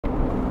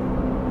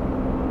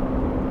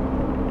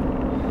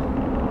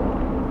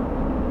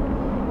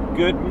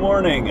Good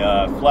morning.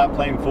 Flat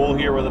plane fool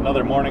here with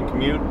another morning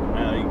commute.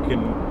 You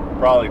can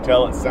probably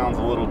tell it sounds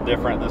a little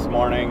different this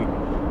morning.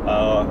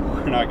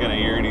 We're not going to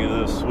hear any of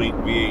those sweet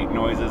V8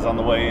 noises on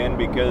the way in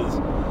because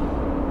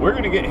we're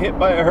going to get hit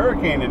by a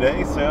hurricane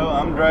today, so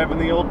I'm driving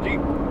the old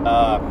Jeep.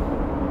 I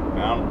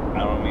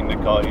don't mean to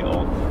call you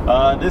old.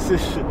 This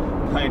is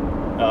my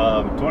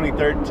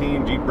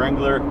 2013 Jeep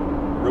Wrangler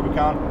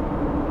Rubicon.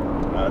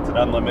 It's an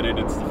unlimited,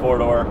 it's the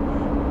 4-door.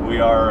 We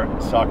are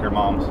soccer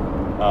moms.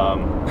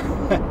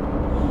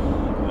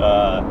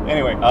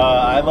 Anyway,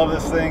 I love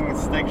this thing.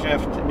 It's stick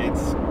shift.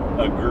 It's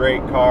a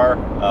great car.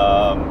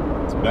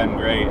 It's been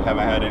great.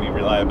 Haven't had any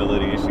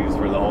reliability issues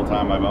for the whole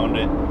time I've owned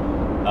it.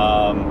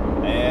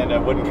 And I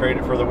wouldn't trade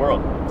it for the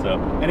world. So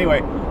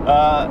anyway,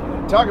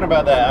 talking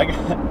about that,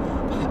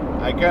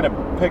 I kind of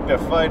picked a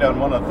fight on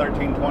one of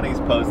 1320's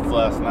posts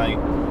last night,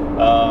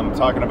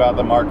 talking about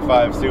the Mark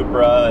V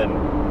Supra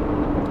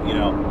and, you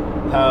know,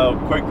 how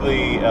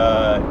quickly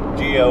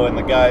Gio and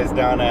the guys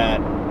down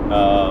at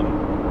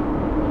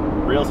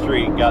Real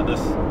Street got this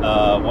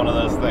one of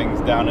those things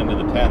down into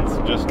the tents,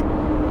 just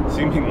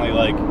seemingly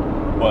like,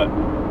 what,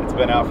 it's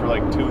been out for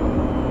like 2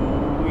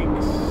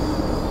 weeks,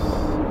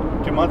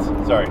 2 months,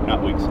 sorry,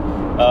 not weeks,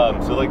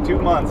 so like 2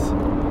 months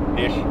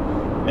ish,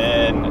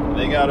 and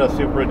they got a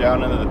Supra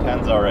down into the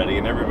tens already,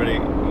 and everybody,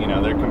 you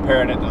know, they're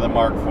comparing it to the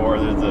Mark IV.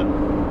 There's a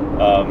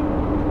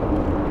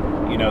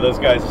you know, those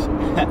guys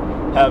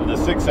have the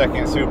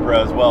 6-second Supra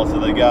as well, so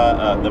they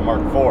got the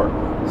Mark IV.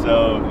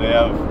 So they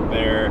have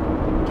their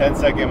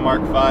 10-second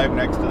Mark V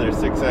next to their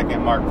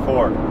 6-second Mark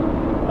IV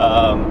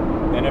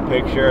in a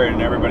picture,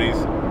 and everybody's,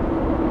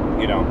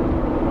 you know,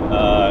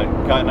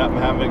 cutting up and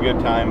having a good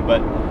time.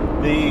 But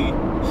the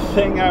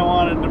thing I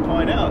wanted to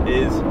point out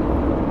is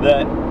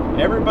that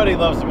everybody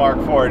loves the Mark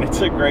IV, and it's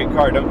a great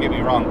car, don't get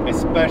me wrong,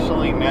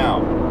 especially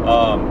now.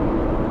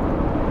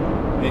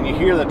 And you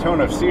hear the tone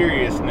of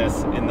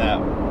seriousness in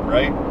that,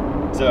 right?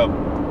 So,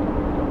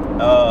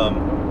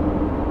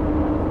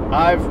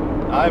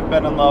 I've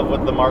been in love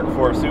with the Mark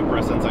IV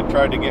Supra since I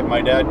tried to get my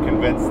dad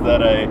convinced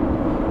that a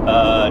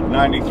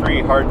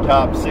 93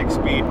 hardtop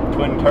 6-speed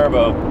twin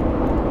turbo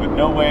with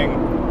no wing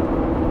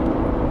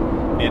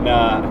in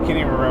I can't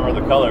even remember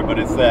the color, but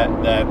it's that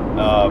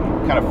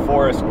kind of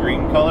forest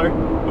green color.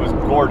 It was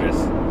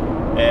gorgeous,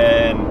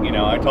 and you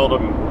know, I told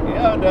him,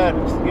 yeah, Dad,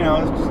 you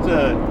know, it's just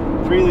a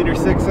 3-liter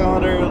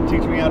 6-cylinder. It'll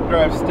teach me how to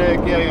drive stick.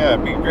 Yeah,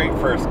 it'd be a great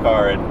first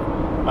car. And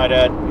my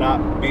dad,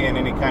 not being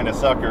any kind of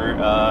sucker,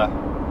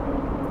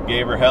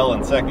 gave her hell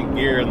in second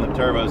gear, and the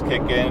turbos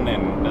kick in,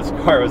 and this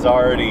car was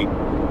already,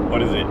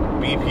 what is it,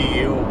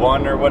 BPU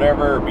 1 or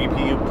whatever, or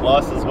BPU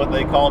plus is what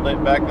they called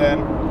it back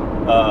then.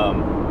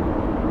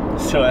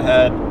 So it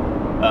had,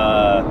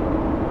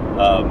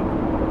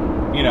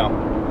 you know,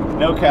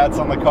 no cats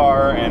on the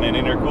car and an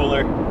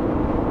intercooler,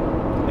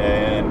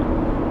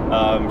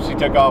 and she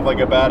took off like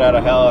a bat out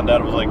of hell, and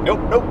Dad was like,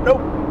 nope.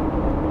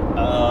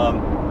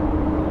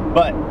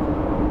 But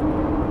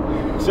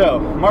so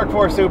Mark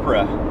IV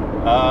Supra,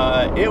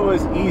 it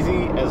was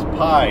easy as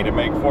pie to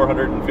make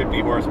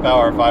 450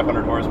 horsepower,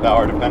 500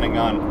 horsepower, depending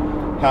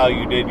on how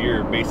you did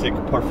your basic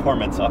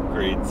performance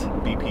upgrades,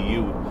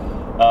 BPU.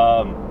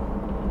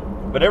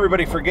 But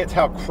everybody forgets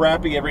how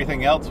crappy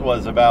everything else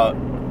was about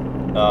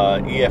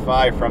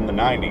EFI from the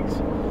 90s.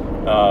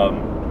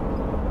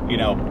 You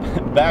know,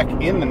 back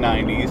in the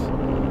 90s,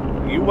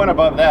 you went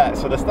above that,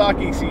 so the stock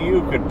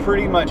ECU could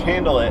pretty much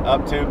handle it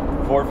up to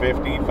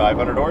 450,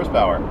 500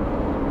 horsepower.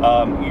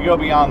 You go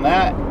beyond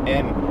that,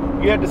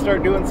 and you had to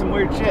start doing some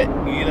weird shit.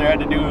 You either had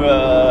to do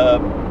a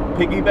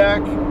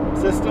piggyback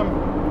system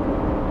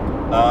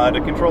to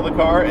control the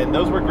car, and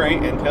those were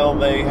great until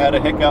they had a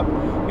hiccup,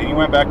 and you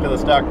went back to the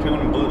stock tune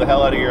and blew the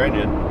hell out of your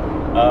engine.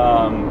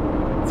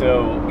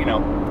 So, you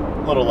know,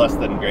 a little less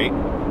than great.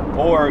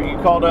 Or you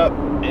called up,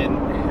 and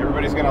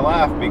everybody's gonna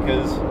laugh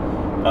because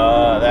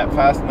that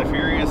Fast and the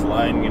Furious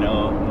line, you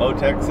know,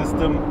 Motec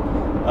system,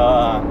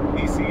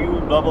 ECU,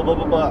 blah blah blah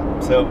blah blah.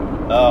 So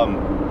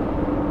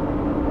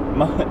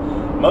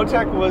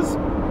Motec was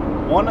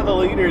one of the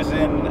leaders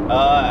in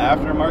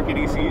aftermarket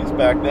ECUs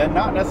back then,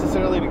 not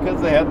necessarily because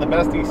they had the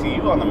best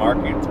ECU on the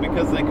market, it's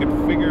because they could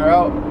figure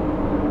out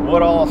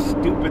what all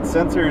stupid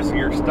sensors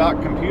your stock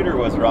computer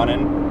was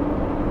running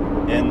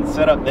and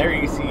set up their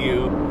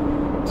ECU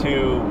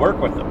to work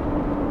with them.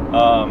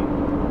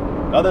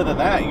 Other than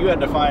that, you had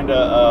to find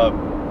a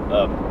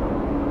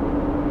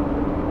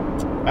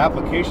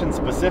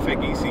application-specific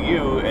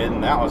ECU,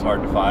 and that was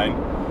hard to find.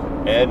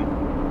 And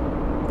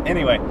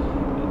anyway,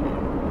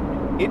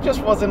 it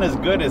just wasn't as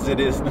good as it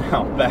is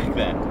now back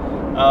then.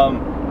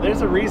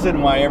 There's a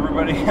reason why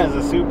everybody has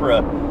a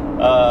Supra,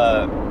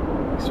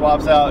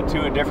 swaps out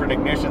to a different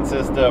ignition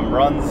system,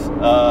 runs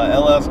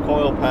LS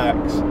coil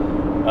packs,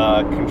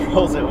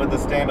 controls it with a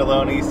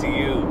standalone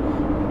ECU.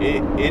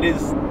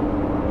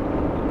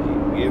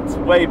 It's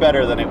way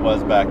better than it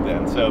was back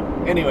then. So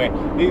anyway,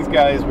 these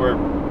guys were,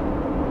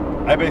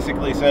 I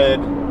basically said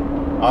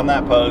on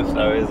that post,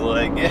 I was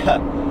like, yeah,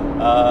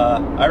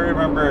 I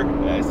remember,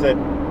 I said,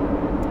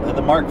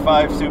 the Mark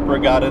V Supra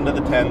got into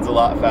the 10s a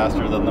lot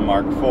faster than the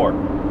Mark IV.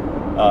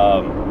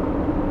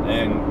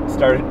 And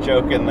started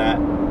joking that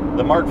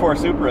the Mark IV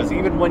Supras,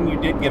 even when you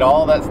did get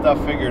all that stuff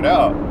figured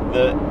out,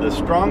 the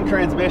strong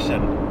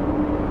transmission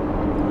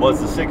was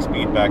the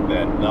 6-speed back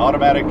then. The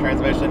automatic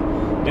transmission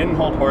didn't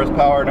hold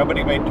horsepower.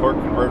 Nobody made torque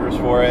converters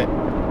for it.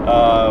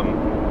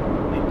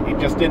 It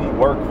just didn't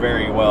work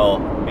very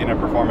well in a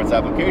performance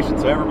application,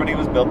 so everybody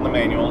was building the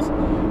manuals.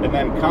 And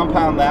then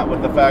compound that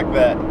with the fact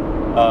that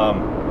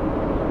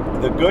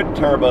the good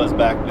turbos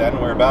back then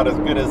were about as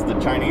good as the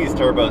Chinese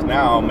turbos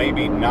now,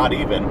 maybe not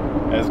even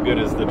as good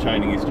as the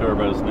Chinese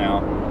turbos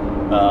now.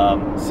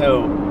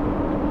 So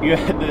you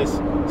had this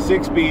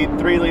 6-speed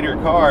 3-liter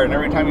car, and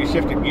every time you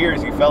shifted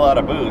gears you fell out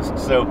of boost.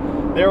 So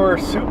there were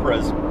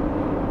Supras,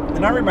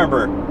 and I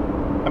remember,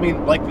 I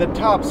mean, like the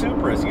top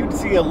Supras, you'd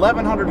see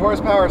 1100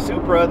 horsepower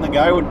Supra and the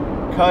guy would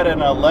cut an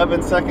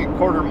 11-second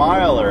quarter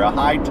mile or a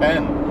high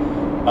 10.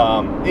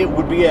 It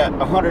would be at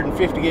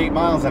 158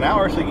 miles an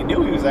hour, so you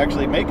knew he was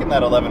actually making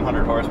that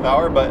 1100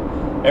 horsepower, but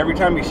every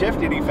time he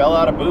shifted, he fell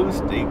out of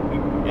boost,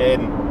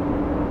 and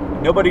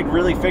nobody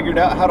really figured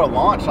out how to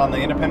launch on the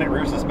independent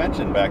rear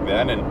suspension back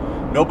then,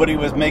 and nobody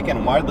was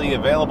making widely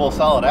available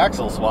solid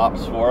axle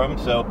swaps for him.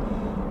 So,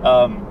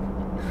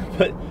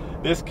 but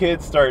this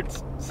kid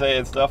starts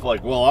saying stuff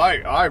like, well,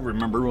 I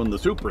remember when the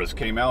Supras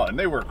came out and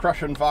they were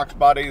crushing Fox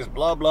bodies,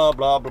 blah, blah,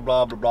 blah, blah,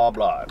 blah, blah, blah,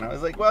 blah. And I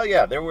was like, well,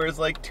 yeah, there was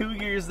like 2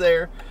 years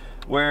there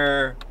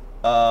where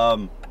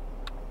the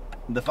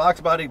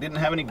Fox body didn't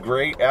have any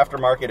great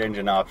aftermarket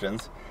engine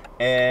options.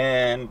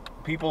 And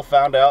people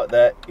found out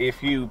that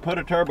if you put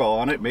a turbo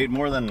on it, made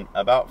more than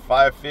about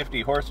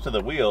 550 horse to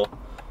the wheel,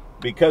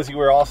 because you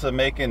were also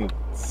making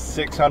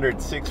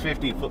 600,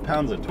 650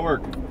 foot-pounds of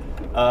torque,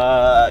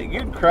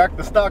 you'd crack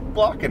the stock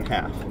block in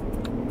half.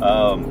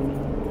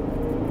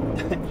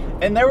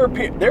 And there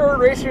were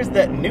racers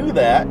that knew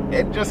that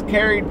and just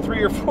carried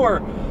 3 or 4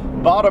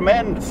 bottom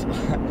ends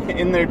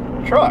in their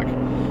truck.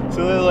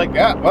 So they're like,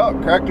 ah, well,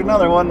 cracked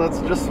another one, let's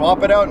just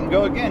swap it out and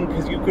go again,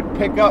 because you could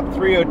pick up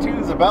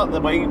 302s about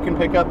the way you can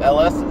pick up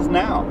LSs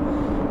now.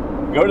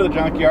 Go to the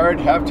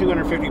junkyard, have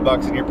 250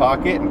 bucks in your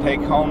pocket, and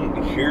take home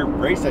your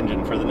race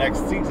engine for the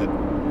next season.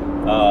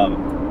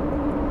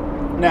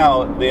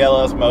 Now, the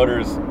LS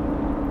motor's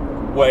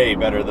way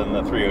better than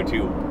the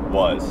 302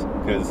 was,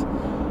 because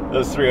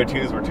those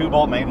 302s were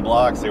 2-bolt main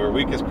blocks. They were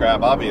weak as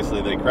crap.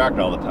 Obviously, they cracked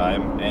all the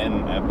time,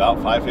 and about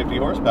 550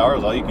 horsepower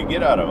is all you could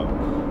get out of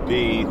them.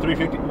 The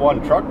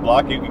 351 truck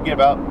block, you could get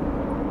about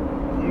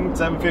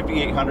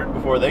 750, 800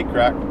 before they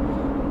cracked.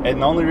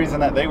 And the only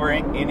reason that they were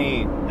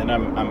any, and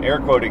I'm air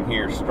quoting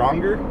here,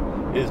 stronger,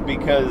 is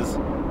because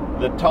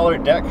the taller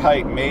deck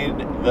height made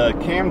the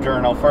cam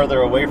journal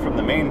farther away from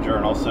the main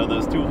journal, so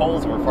those 2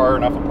 holes were far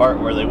enough apart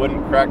where they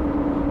wouldn't crack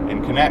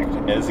and connect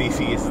as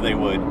easy as they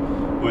would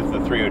with the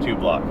 302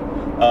 block.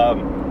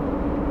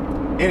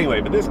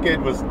 Anyway, but this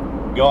kid was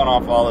going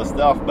off all this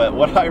stuff, but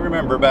what I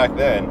remember back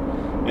then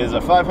is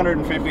a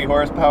 550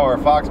 horsepower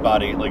Fox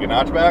body, like a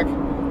notchback,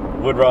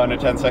 would run a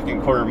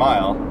 10-second quarter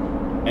mile,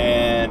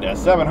 and a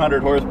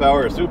 700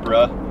 horsepower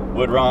Supra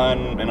would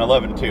run an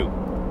 11.2.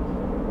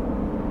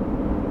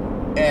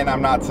 And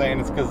I'm not saying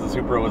it's because the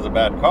Supra was a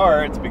bad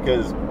car, it's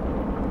because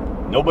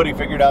nobody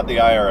figured out the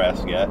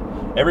IRS yet.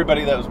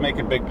 Everybody that was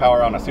making big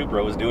power on a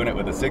Supra was doing it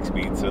with a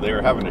 6-speed, so they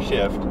were having to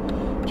shift.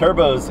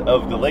 Turbos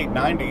of the late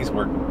 90s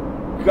were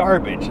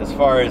garbage as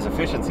far as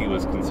efficiency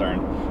was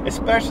concerned,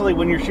 especially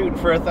when you're shooting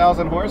for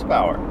 1,000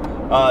 horsepower.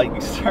 You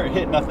start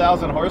hitting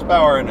 1,000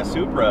 horsepower in a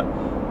Supra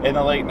in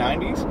the late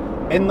 90s,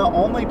 and the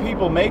only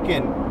people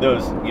making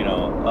those, you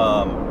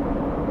know,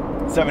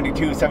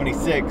 72,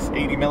 76,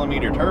 80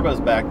 millimeter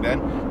turbos back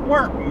then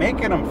weren't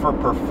making them for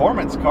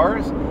performance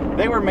cars.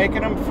 They were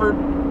making them for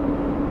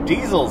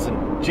diesels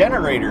and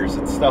generators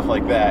and stuff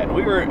like that, and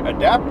we were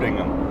adapting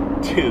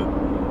them to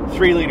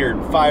 3-liter,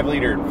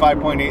 5-liter,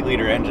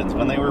 5.8-liter engines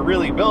when they were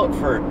really built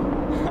for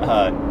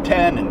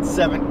 10 and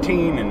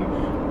 17 and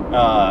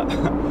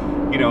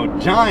you know,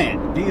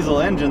 giant diesel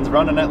engines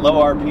running at low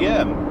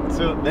RPM.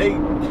 So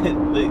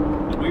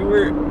we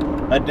were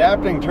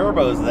adapting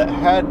turbos that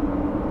had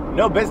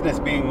no business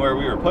being where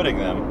we were putting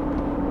them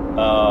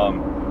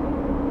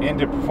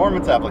into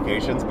performance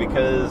applications,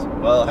 because,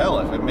 well, hell,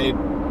 if it made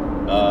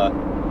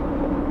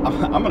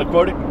I'm going to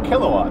quote it in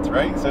kilowatts,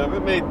 right? So if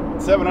it made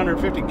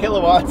 750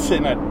 kilowatts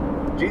in a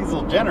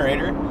diesel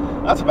generator,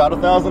 that's about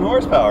 1,000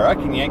 horsepower. I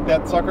can yank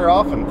that sucker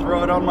off and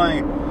throw it on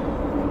my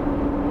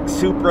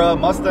Supra,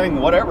 Mustang,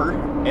 whatever,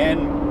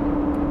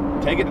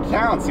 and take it to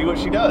town, see what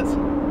she does.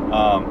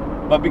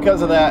 But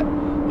because of that,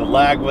 the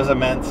lag was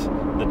immense.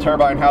 The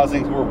turbine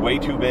housings were way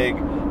too big.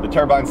 The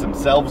turbines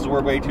themselves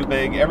were way too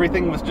big.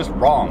 Everything was just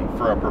wrong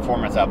for a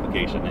performance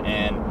application,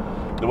 and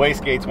the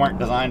wastegates weren't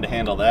designed to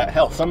handle that.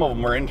 Hell, some of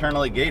them were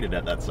internally gated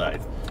at that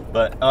size.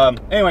 But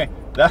anyway,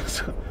 that's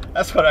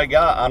what I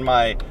got on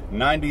my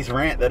 90s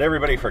rant that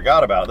everybody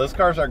forgot about. Those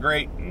cars are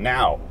great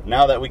now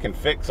that we can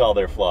fix all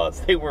their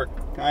flaws. They were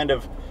kind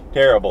of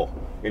terrible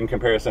in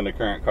comparison to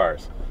current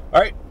cars.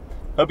 All right,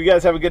 hope you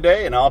guys have a good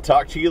day, and I'll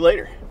talk to you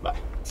later. Bye.